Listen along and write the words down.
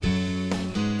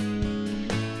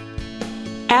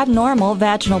Abnormal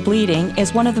vaginal bleeding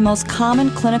is one of the most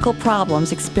common clinical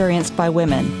problems experienced by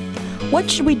women. What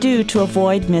should we do to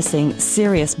avoid missing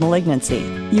serious malignancy?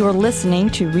 You are listening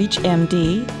to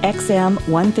ReachMD XM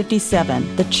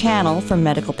 157, the channel for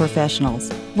medical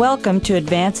professionals. Welcome to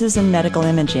Advances in Medical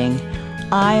Imaging.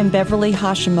 I am Beverly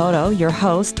Hashimoto, your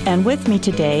host, and with me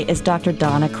today is Dr.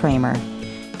 Donna Kramer.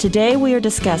 Today we are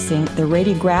discussing the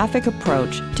radiographic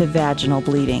approach to vaginal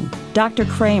bleeding. Dr.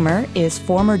 Kramer is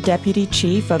former Deputy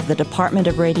Chief of the Department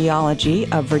of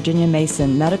Radiology of Virginia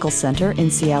Mason Medical Center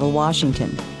in Seattle,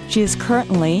 Washington. She is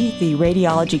currently the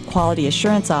Radiology Quality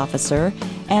Assurance Officer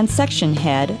and Section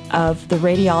Head of the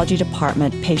Radiology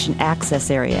Department Patient Access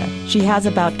Area. She has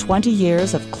about 20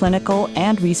 years of clinical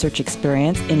and research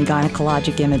experience in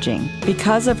gynecologic imaging.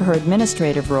 Because of her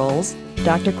administrative roles,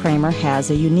 Dr. Kramer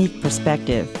has a unique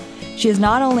perspective. She is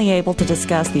not only able to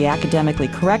discuss the academically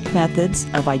correct methods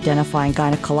of identifying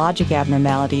gynecologic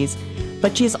abnormalities,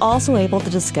 but she is also able to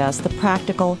discuss the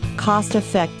practical,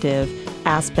 cost-effective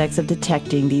aspects of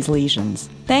detecting these lesions.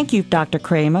 Thank you, Dr.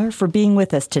 Kramer, for being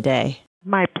with us today.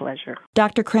 My pleasure.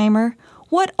 Dr. Kramer,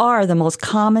 what are the most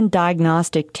common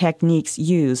diagnostic techniques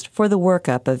used for the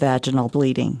workup of vaginal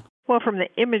bleeding? Well, from the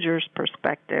imager's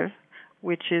perspective,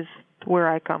 which is where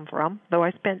I come from, though I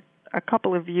spent a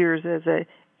couple of years as a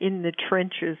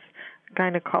in-the-trenches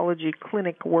gynecology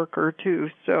clinic worker too,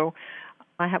 so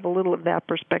I have a little of that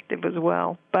perspective as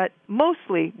well. But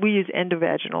mostly we use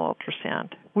endovaginal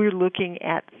ultrasound. We're looking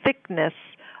at thickness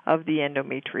of the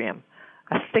endometrium.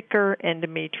 A thicker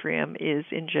endometrium is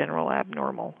in general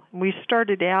abnormal. We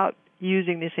started out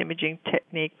using this imaging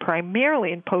technique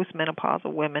primarily in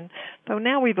postmenopausal women, though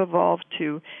now we've evolved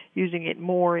to using it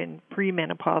more in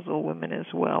premenopausal women as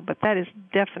well. But that is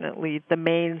definitely the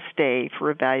mainstay for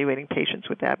evaluating patients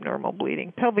with abnormal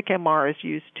bleeding. Pelvic MR is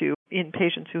used to in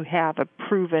patients who have a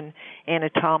proven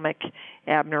anatomic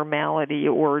abnormality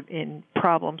or in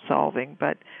problem solving,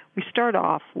 but we start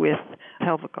off with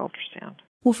pelvic ultrasound.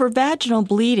 Well, for vaginal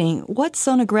bleeding, what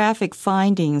sonographic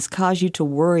findings cause you to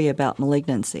worry about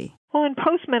malignancy? Well, in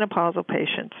postmenopausal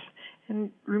patients,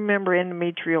 and remember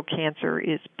endometrial cancer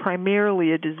is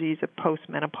primarily a disease of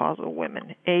postmenopausal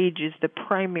women. Age is the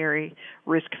primary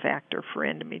risk factor for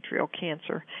endometrial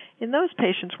cancer. In those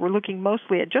patients, we're looking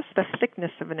mostly at just the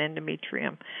thickness of an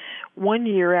endometrium. 1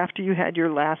 year after you had your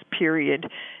last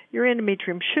period, your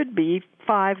endometrium should be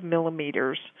 5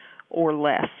 millimeters or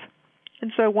less.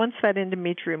 And so once that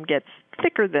endometrium gets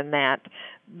thicker than that,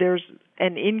 there's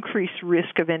an increased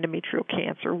risk of endometrial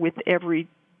cancer with every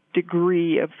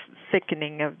degree of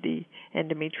thickening of the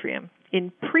endometrium.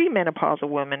 In premenopausal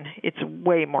women, it's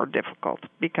way more difficult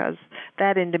because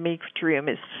that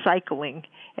endometrium is cycling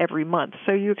every month.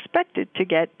 So you expect it to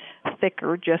get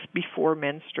thicker just before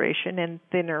menstruation and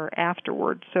thinner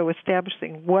afterwards. So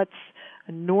establishing what's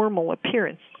a normal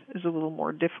appearance is a little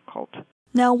more difficult.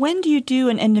 Now, when do you do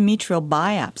an endometrial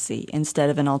biopsy instead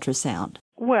of an ultrasound?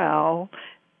 Well,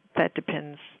 that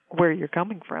depends where you're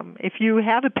coming from. If you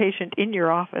have a patient in your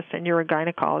office and you're a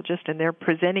gynecologist and they're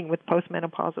presenting with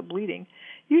postmenopausal bleeding,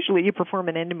 usually you perform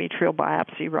an endometrial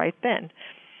biopsy right then.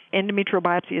 Endometrial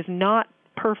biopsy is not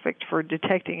perfect for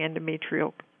detecting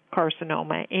endometrial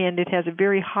carcinoma, and it has a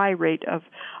very high rate of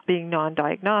being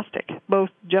non-diagnostic, both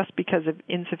just because of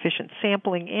insufficient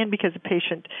sampling and because the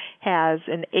patient has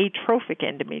an atrophic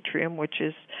endometrium, which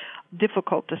is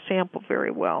difficult to sample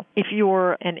very well. If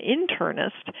you're an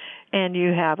internist and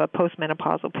you have a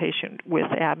postmenopausal patient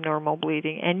with abnormal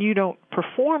bleeding and you don't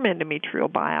perform endometrial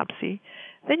biopsy,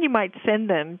 then you might send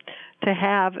them to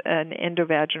have an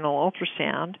endovaginal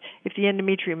ultrasound. If the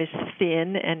endometrium is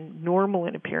thin and normal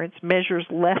in appearance, measures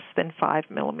less than 5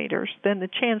 millimeters, then the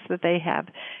chance that they have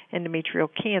endometrial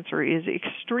cancer is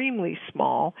extremely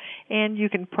small, and you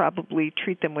can probably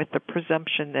treat them with the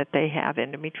presumption that they have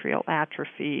endometrial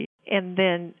atrophy. And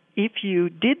then if you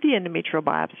did the endometrial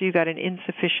biopsy, you got an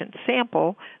insufficient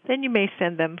sample, then you may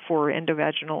send them for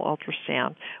endovaginal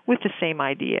ultrasound with the same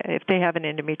idea. If they have an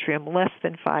endometrium less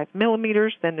than 5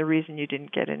 millimeters, then the reason you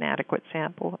didn't get an adequate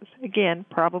sample is, again,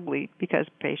 probably because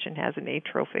the patient has an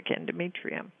atrophic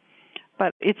endometrium.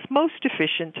 But it's most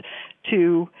efficient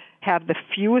to have the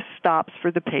fewest stops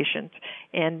for the patient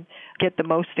and get the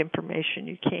most information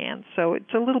you can. So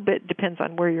it's a little bit depends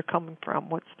on where you're coming from,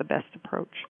 what's the best approach.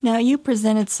 Now, you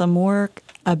presented some work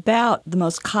about the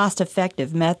most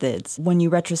cost-effective methods when you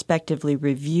retrospectively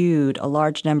reviewed a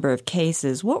large number of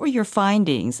cases. What were your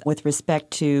findings with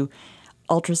respect to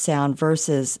ultrasound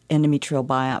versus endometrial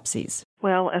biopsies?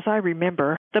 Well, as I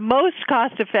remember, the most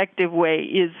cost-effective way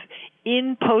is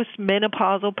in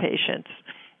postmenopausal patients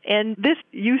And this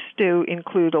used to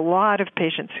include a lot of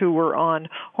patients who were on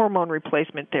hormone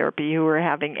replacement therapy, who were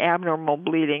having abnormal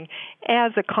bleeding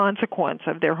as a consequence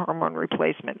of their hormone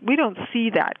replacement. We don't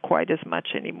see that quite as much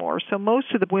anymore. So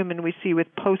most of the women we see with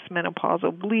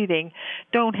postmenopausal bleeding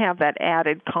don't have that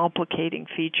added complicating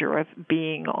feature of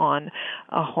being on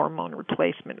a hormone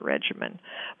replacement regimen.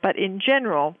 But in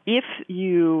general, if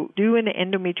you do an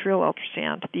endometrial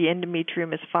ultrasound, the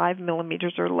endometrium is 5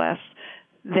 millimeters or less,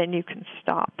 then you can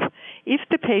stop. If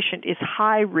the patient is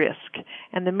high risk,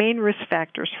 and the main risk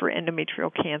factors for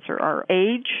endometrial cancer are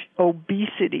age,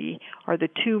 obesity are the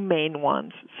two main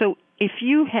ones. So if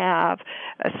you have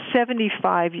a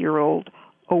 75-year-old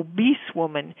obese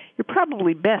woman, you're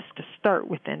probably best to start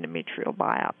with endometrial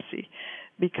biopsy,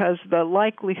 because the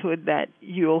likelihood that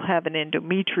you'll have an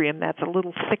endometrium that's a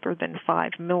little thicker than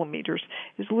 5 millimeters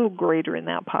is a little greater in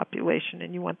that population,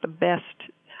 and you want the best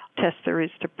test there is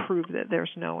to prove that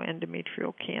there's no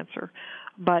endometrial cancer.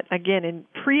 But again, in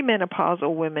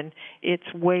premenopausal women,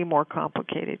 it's way more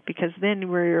complicated, because then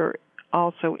we're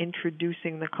also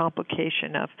introducing the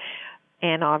complication of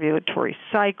anovulatory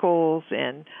cycles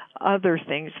and other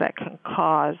things that can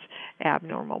cause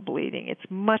abnormal bleeding. It's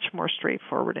much more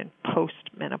straightforward in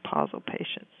postmenopausal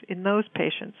patients. In those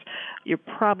patients, you're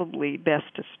probably best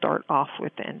to start off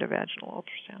with the endovaginal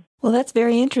ultrasound. Well, that's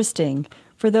very interesting.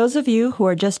 For those of you who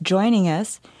are just joining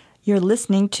us, you're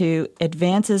listening to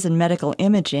Advances in Medical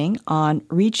Imaging on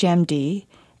ReachMD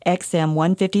XM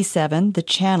 157, the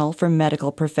channel for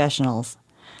medical professionals.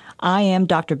 I am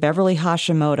Dr. Beverly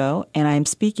Hashimoto, and I am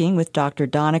speaking with Dr.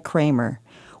 Donna Kramer.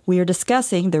 We are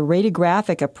discussing the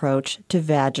radiographic approach to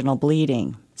vaginal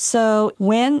bleeding. So,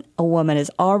 when a woman has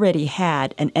already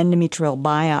had an endometrial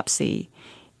biopsy,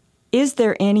 is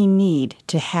there any need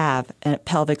to have a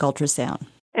pelvic ultrasound?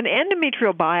 An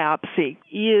endometrial biopsy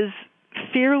is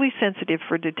fairly sensitive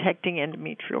for detecting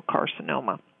endometrial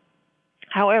carcinoma.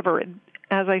 However,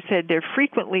 as I said, they're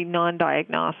frequently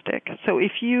non-diagnostic. So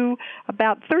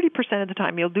about 30% of the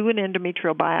time, you'll do an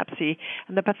endometrial biopsy,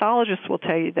 and the pathologist will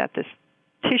tell you that this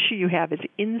tissue you have is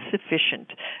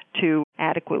insufficient to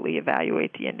adequately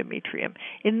evaluate the endometrium.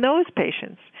 In those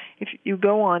patients, if you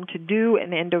go on to do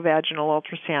an endovaginal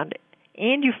ultrasound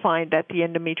and you find that the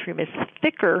endometrium is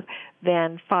thicker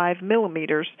than 5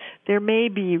 millimeters, there may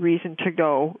be reason to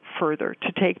go further,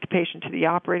 to take the patient to the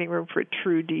operating room for a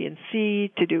true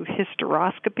D&C, to do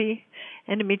hysteroscopy.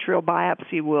 Endometrial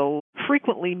biopsy will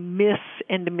frequently miss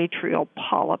endometrial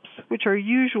polyps, which are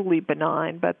usually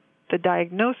benign, but the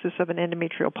diagnosis of an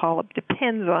endometrial polyp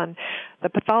depends on the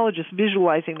pathologist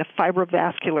visualizing the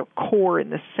fibrovascular core in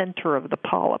the center of the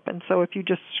polyp. And so if you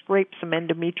just scrape some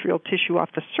endometrial tissue off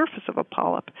the surface of a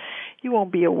polyp, you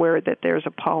won't be aware that there's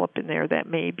a polyp in there that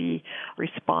may be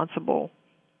responsible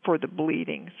for the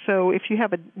bleeding. So if you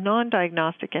have a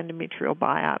non-diagnostic endometrial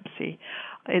biopsy,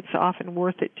 it's often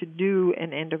worth it to do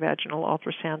an endovaginal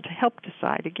ultrasound to help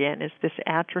decide, again, is this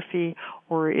atrophy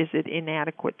or is it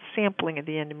inadequate sampling of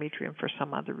the endometrium for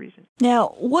some other reason.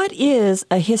 Now, what is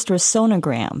a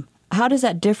hysterosonogram? How does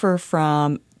that differ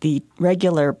from the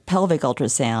regular pelvic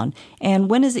ultrasound, and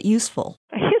when is it useful?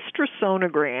 A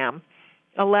hysterosonogram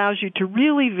allows you to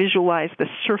really visualize the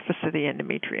surface of the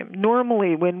endometrium.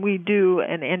 Normally, when we do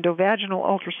an endovaginal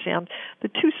ultrasound, the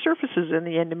two surfaces in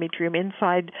the endometrium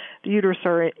inside the uterus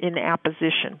are in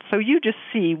apposition. So you just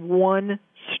see one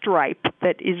stripe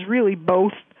that is really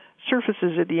both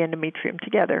surfaces of the endometrium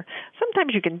together.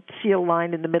 Sometimes you can see a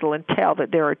line in the middle and tell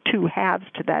that there are two halves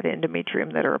to that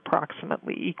endometrium that are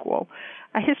approximately equal.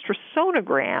 A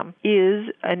hysterosonogram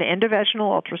is an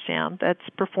endovaginal ultrasound that's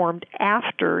performed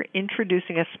after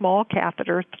introducing a small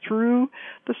catheter through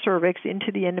the cervix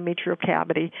into the endometrial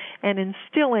cavity and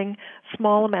instilling a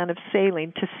small amount of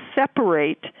saline to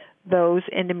separate those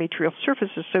endometrial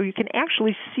surfaces, so you can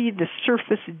actually see the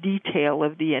surface detail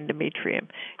of the endometrium.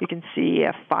 You can see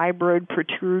a fibroid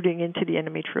protruding into the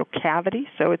endometrial cavity,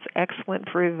 so it's excellent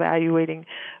for evaluating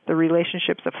the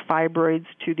relationships of fibroids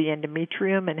to the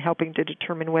endometrium and helping to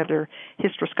determine whether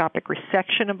hysteroscopic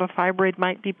resection of a fibroid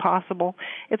might be possible.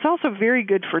 It's also very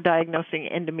good for diagnosing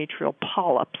endometrial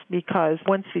polyps, because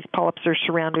once these polyps are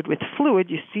surrounded with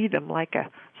fluid, you see them like a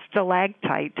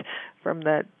stalactite from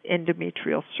the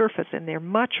endometrial surface, and they're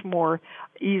much more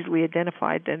easily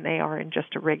identified than they are in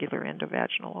just a regular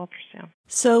endovaginal ultrasound.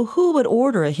 So who would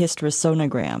order a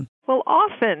hysterosonogram? Well,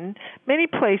 often, many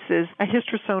places, a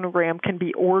hysterosonogram can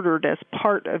be ordered as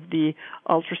part of the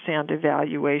ultrasound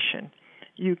evaluation.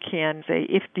 You can say,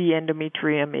 if the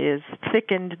endometrium is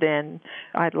thickened, then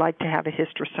I'd like to have a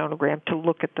hysterosonogram to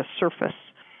look at the surface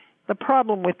The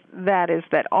problem with that is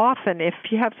that often if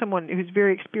you have someone who's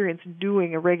very experienced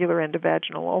doing a regular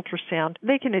endovaginal ultrasound,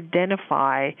 they can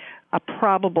identify a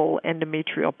probable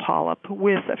endometrial polyp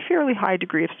with a fairly high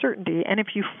degree of certainty. And if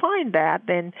you find that,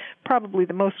 then probably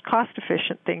the most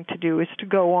cost-efficient thing to do is to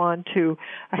go on to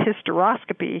a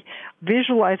hysteroscopy,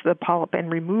 visualize the polyp,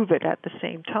 and remove it at the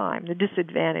same time. The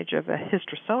disadvantage of a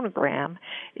hysterosonogram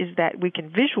is that we can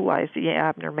visualize the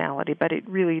abnormality, but it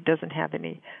really doesn't have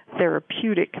any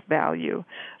therapeutic value.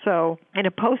 So in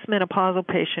a postmenopausal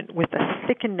patient with a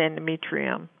thickened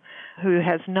endometrium who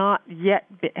has not yet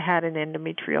had an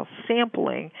endometrial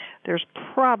sampling, there's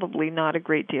probably not a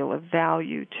great deal of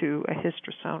value to a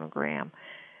hysterosonogram.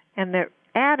 And the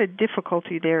added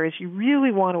difficulty there is you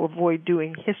really want to avoid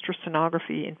doing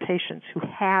hysterosonography in patients who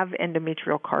have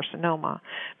endometrial carcinoma,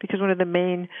 because one of the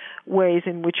main ways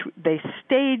in which they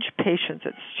stage patients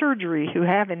at surgery who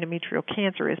have endometrial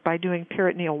cancer is by doing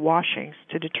peritoneal washings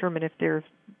to determine if their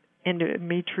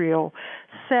endometrial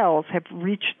cells have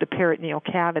reached the peritoneal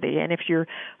cavity. And if you're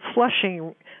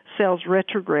flushing cells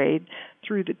retrograde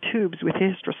through the tubes with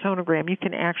hysterosonogram, you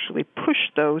can actually push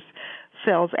those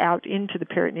cells out into the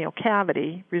peritoneal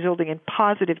cavity, resulting in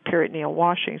positive peritoneal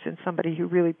washings in somebody who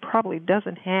really probably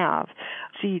doesn't have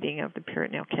seeding of the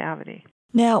peritoneal cavity.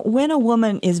 Now, when a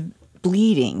woman is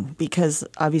bleeding, because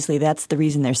obviously that's the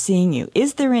reason they're seeing you,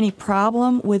 is there any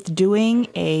problem with doing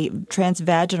a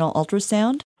transvaginal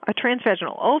ultrasound? A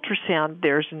transvaginal ultrasound,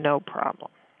 there's no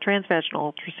problem.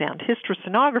 Transvaginal ultrasound.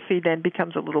 Hysterosonography then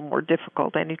becomes a little more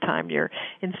difficult. Anytime you're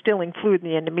instilling fluid in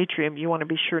the endometrium, you want to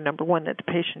be sure, number one, that the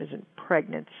patient isn't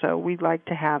pregnant. So we like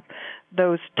to have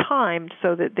those timed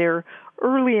so that they're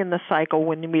early in the cycle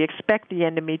when we expect the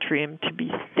endometrium to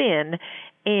be thin,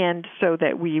 and so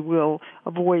that we will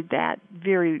avoid that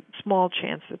very small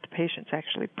chance that the patient's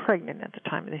actually pregnant at the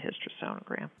time of the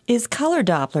hysterosonogram. Is color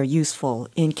Doppler useful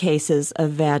in cases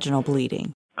of vaginal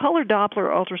bleeding? Color Doppler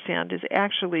ultrasound is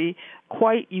actually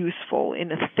quite useful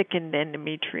in a thickened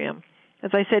endometrium. As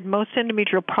I said, most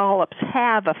endometrial polyps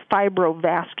have a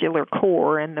fibrovascular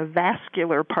core, and the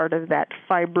vascular part of that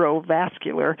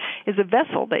fibrovascular is a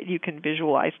vessel that you can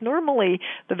visualize. Normally,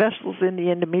 the vessels in the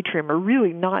endometrium are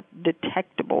really not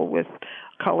detectable with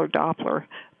color Doppler,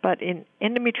 but in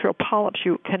endometrial polyps,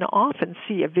 you can often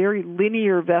see a very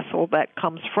linear vessel that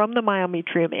comes from the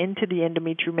myometrium into the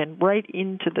endometrium and right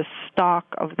into the stalk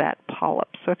of that polyp.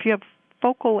 So if you have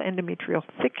focal endometrial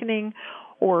thickening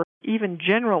or even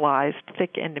generalized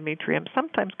thick endometrium,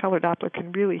 sometimes color Doppler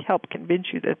can really help convince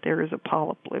you that there is a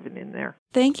polyp living in there.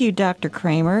 Thank you, Dr.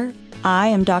 Kramer. I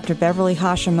am Dr. Beverly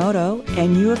Hashimoto,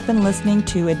 and you have been listening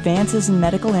to Advances in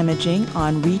Medical Imaging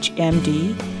on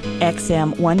ReachMD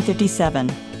XM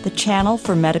 157, the channel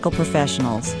for medical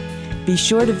professionals. Be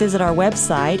sure to visit our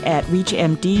website at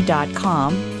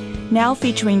reachmd.com, now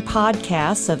featuring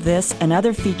podcasts of this and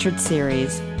other featured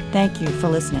series. Thank you for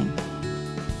listening.